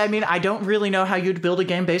 I mean, I don't really know how you'd build a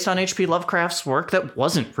game based on H.P. Lovecraft's work that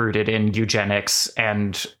wasn't rooted in eugenics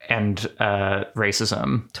and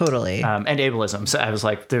racism. Totally. And ableism. So I was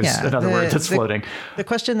like, there's another word that's floating. The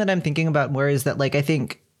question that I'm thinking about more is that, like, I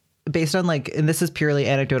think based on like, and this is purely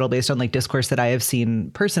anecdotal based on like discourse that I have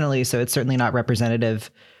seen personally, so it's certainly not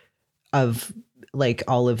representative of like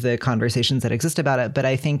all of the conversations that exist about it. But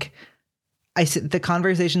I think the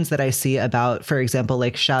conversations that I see about, for example,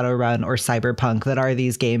 like Shadowrun or Cyberpunk, that are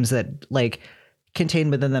these games that like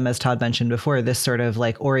contain within them, as Todd mentioned before, this sort of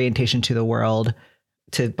like orientation to the world,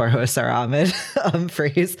 to borrow a Sarah Ahmed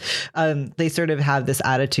phrase. They sort of have this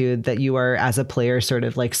attitude that you are, as a player, sort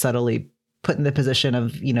of like subtly put in the position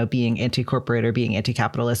of, you know, being anti-corporate or being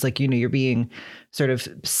anti-capitalist. Like, you know, you're being sort of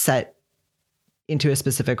set into a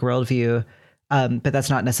specific worldview. But that's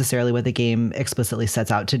not necessarily what the game explicitly sets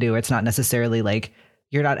out to do. It's not necessarily like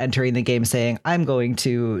you're not entering the game saying, I'm going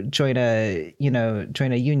to join a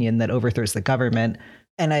union that overthrows the government.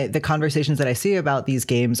 And the conversations that I see about these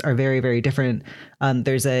games are very, very different.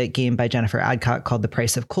 There's a game by Jennifer Adcock called The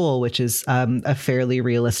Price of Coal, which is a fairly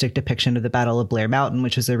realistic depiction of the Battle of Blair Mountain,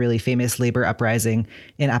 which was a really famous labor uprising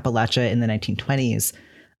in Appalachia in the 1920s.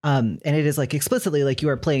 And it is like explicitly like you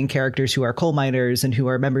are playing characters who are coal miners and who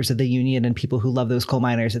are members of the union and people who love those coal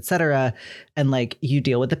miners, et cetera. And like you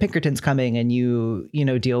deal with the Pinkertons coming and you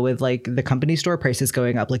deal with like the company store prices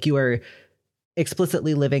going up. Like you are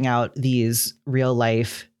explicitly living out these real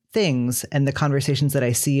life things. And the conversations that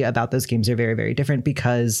I see about those games are very, very different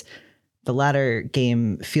because the latter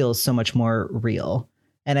game feels so much more real.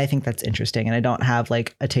 And I think that's interesting. And I don't have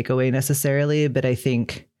like a takeaway necessarily, but I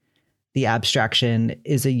think the abstraction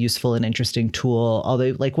is a useful and interesting tool.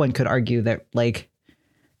 Although like one could argue that like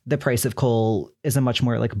The Price of Coal is a much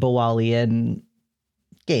more like Boalian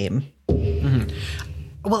game. Mm-hmm.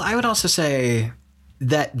 Well, I would also say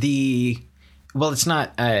that it's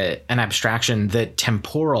not an abstraction. The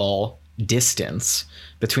temporal distance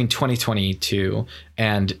between 2022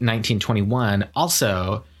 and 1921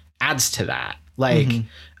 also adds to that. Like,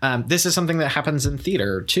 this is something that happens in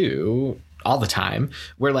theater too, all the time,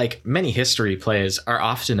 where like many history plays are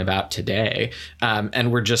often about today.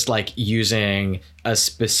 And we're just like using a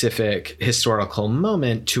specific historical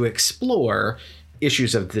moment to explore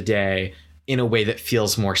issues of the day in a way that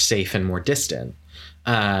feels more safe and more distant.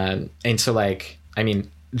 And so like, I mean,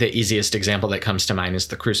 the easiest example that comes to mind is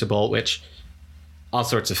The Crucible, which all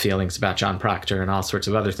sorts of feelings about John Proctor and all sorts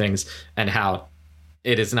of other things, and how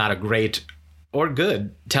it is not a great or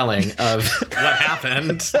good telling of what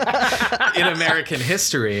happened in American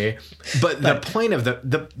history. But the point of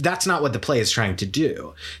that's not what the play is trying to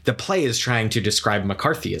do. The play is trying to describe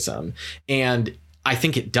McCarthyism. And I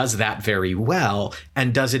think it does that very well,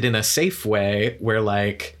 and does it in a safe way where,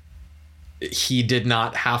 like, he did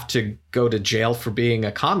not have to go to jail for being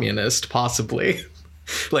a communist, possibly.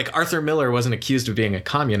 Like, Arthur Miller wasn't accused of being a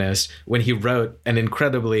communist when he wrote an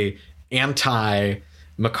incredibly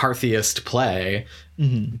anti-McCarthyist play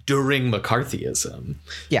during McCarthyism.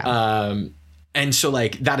 Yeah. And so,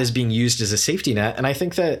 like, that is being used as a safety net. And I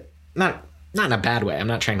think that, not in a bad way, I'm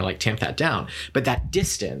not trying to, like, tamp that down, but that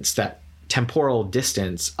distance, that temporal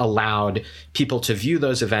distance, allowed people to view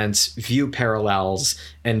those events, view parallels,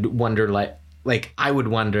 and wonder, like I would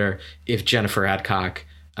wonder if Jennifer Adcock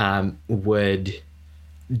would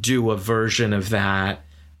do a version of that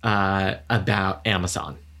about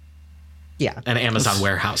Amazon. Yeah. And Amazon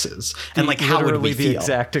warehouses. And, like, how would we feel? The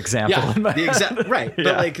exact example. Yeah, the exact, right. Yeah.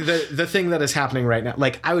 But, like, the thing that is happening right now,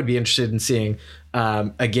 like, I would be interested in seeing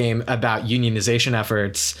a game about unionization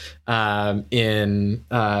efforts in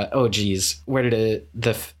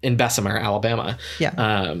in Bessemer, Alabama.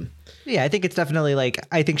 Yeah. Yeah, I think it's definitely, like,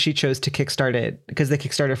 I think she chose to kickstart it because the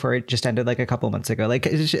Kickstarter for it just ended like a couple months ago. Like,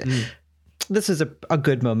 this is a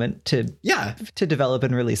good moment to develop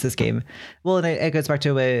and release this game. Well, and it goes back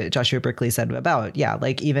to what Joshua Berkeley said about,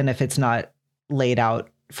 like, even if it's not laid out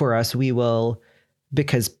for us, we will,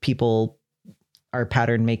 because people are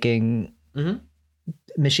pattern making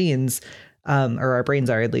machines, or our brains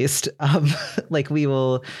are, at least, like, we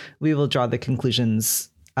will draw the conclusions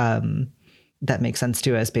that make sense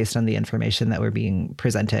to us based on the information that we're being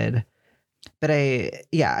presented. But I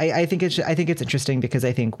think it's interesting because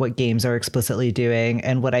I think what games are explicitly doing,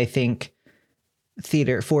 and what I think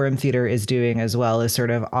forum theater is doing as well, is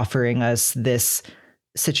sort of offering us this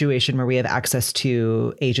situation where we have access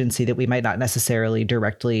to agency that we might not necessarily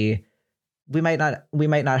directly, we might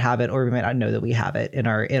not have it, or we might not know that we have it in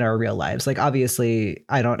our real lives. Like, obviously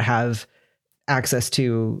I don't have access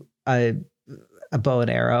to a bow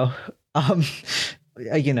and arrow,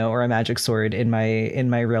 or a magic sword in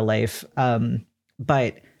my real life.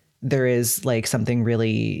 But there is, like, something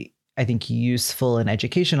really, I think, useful and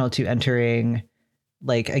educational to entering,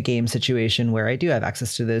 like, a game situation where I do have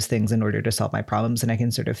access to those things in order to solve my problems. And I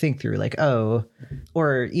can sort of think through, like,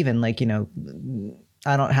 or even, like,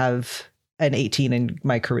 I don't have an 18 in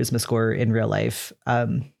my charisma score in real life.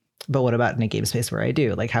 But what about in a game space where I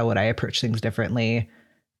do? Like, how would I approach things differently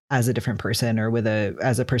as a different person, or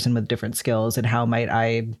as a person with different skills? And how might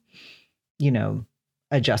I,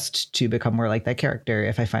 adjust to become more like that character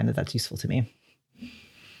if I find that that's useful to me?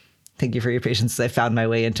 Thank you for your patience. I found my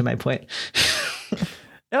way into my point.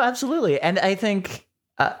 No, absolutely. And I think,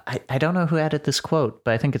 I don't know who added this quote,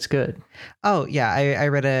 but I think it's good. Oh, yeah. I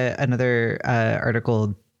read another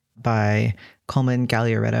article by Coleman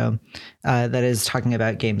Gagliaretto that is talking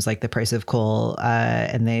about games like The Price of Coal.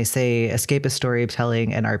 And they say escapist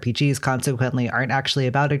storytelling and RPGs consequently aren't actually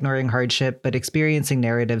about ignoring hardship, but experiencing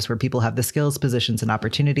narratives where people have the skills, positions, and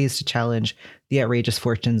opportunities to challenge the outrageous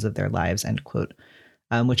fortunes of their lives, end quote.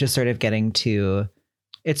 Which is sort of getting to,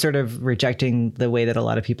 it's sort of rejecting the way that a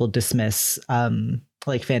lot of people dismiss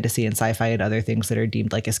like fantasy and sci-fi and other things that are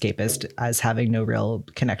deemed like escapist as having no real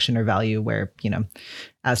connection or value, where,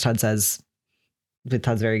 as Todd says, with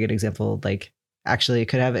Todd's very good example, like, actually it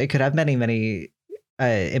could have many, many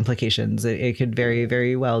implications. It could very,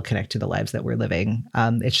 very well connect to the lives that we're living.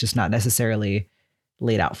 It's just not necessarily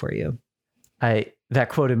laid out for you. That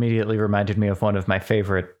quote immediately reminded me of one of my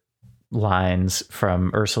favorite lines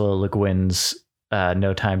from Ursula Le Guin's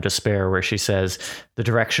No Time to Spare, where she says,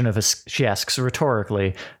 she asks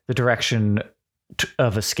rhetorically, the direction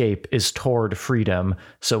of escape is toward freedom.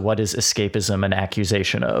 So what is escapism an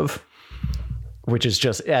accusation of? Which is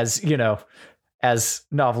just, as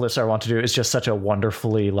novelists are wont to do, is just such a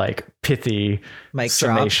wonderfully, like, pithy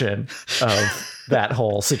summation of that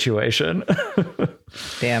whole situation.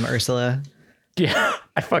 Damn, Ursula. Yeah,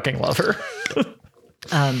 I fucking love her.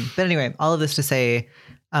 But anyway, all of this to say,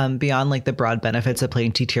 beyond, like, the broad benefits of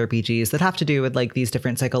playing TTRPGs that have to do with, like, these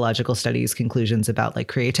different psychological studies, conclusions about, like,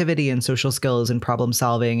 creativity and social skills and problem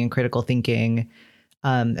solving and critical thinking,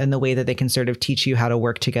 and the way that they can sort of teach you how to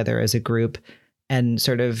work together as a group and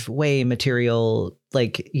sort of weigh material,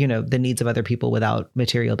 like, the needs of other people without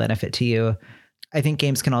material benefit to you. I think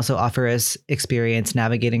games can also offer us experience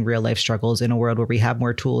navigating real life struggles in a world where we have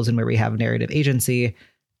more tools and where we have narrative agency.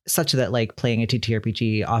 such that like playing a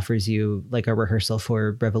TTRPG offers you like a rehearsal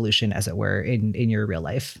for revolution, as it were, in your real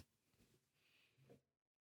life.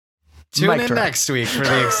 Tune in next week for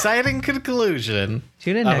the exciting conclusion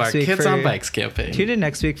of our Kids on Bikes campaign. Tune in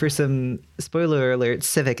next week for some, spoiler alert,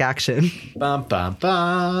 civic action. Bum, bum,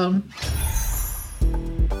 bum.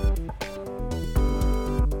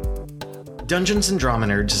 Dungeons and Drama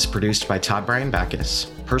Nerds is produced by Todd Brian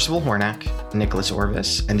Backus, Percival Hornack, Nicholas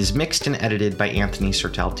Orvis, and is mixed and edited by Anthony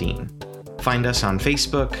Sertaltine. Find us on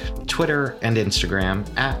Facebook, Twitter, and Instagram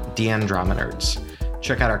at DN Drama Nerds.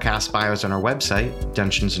 Check out our cast bios on our website,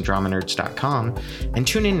 dungeonsanddramanerds.com, and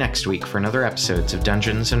tune in next week for another episode of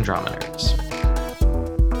Dungeons and Drama Nerds.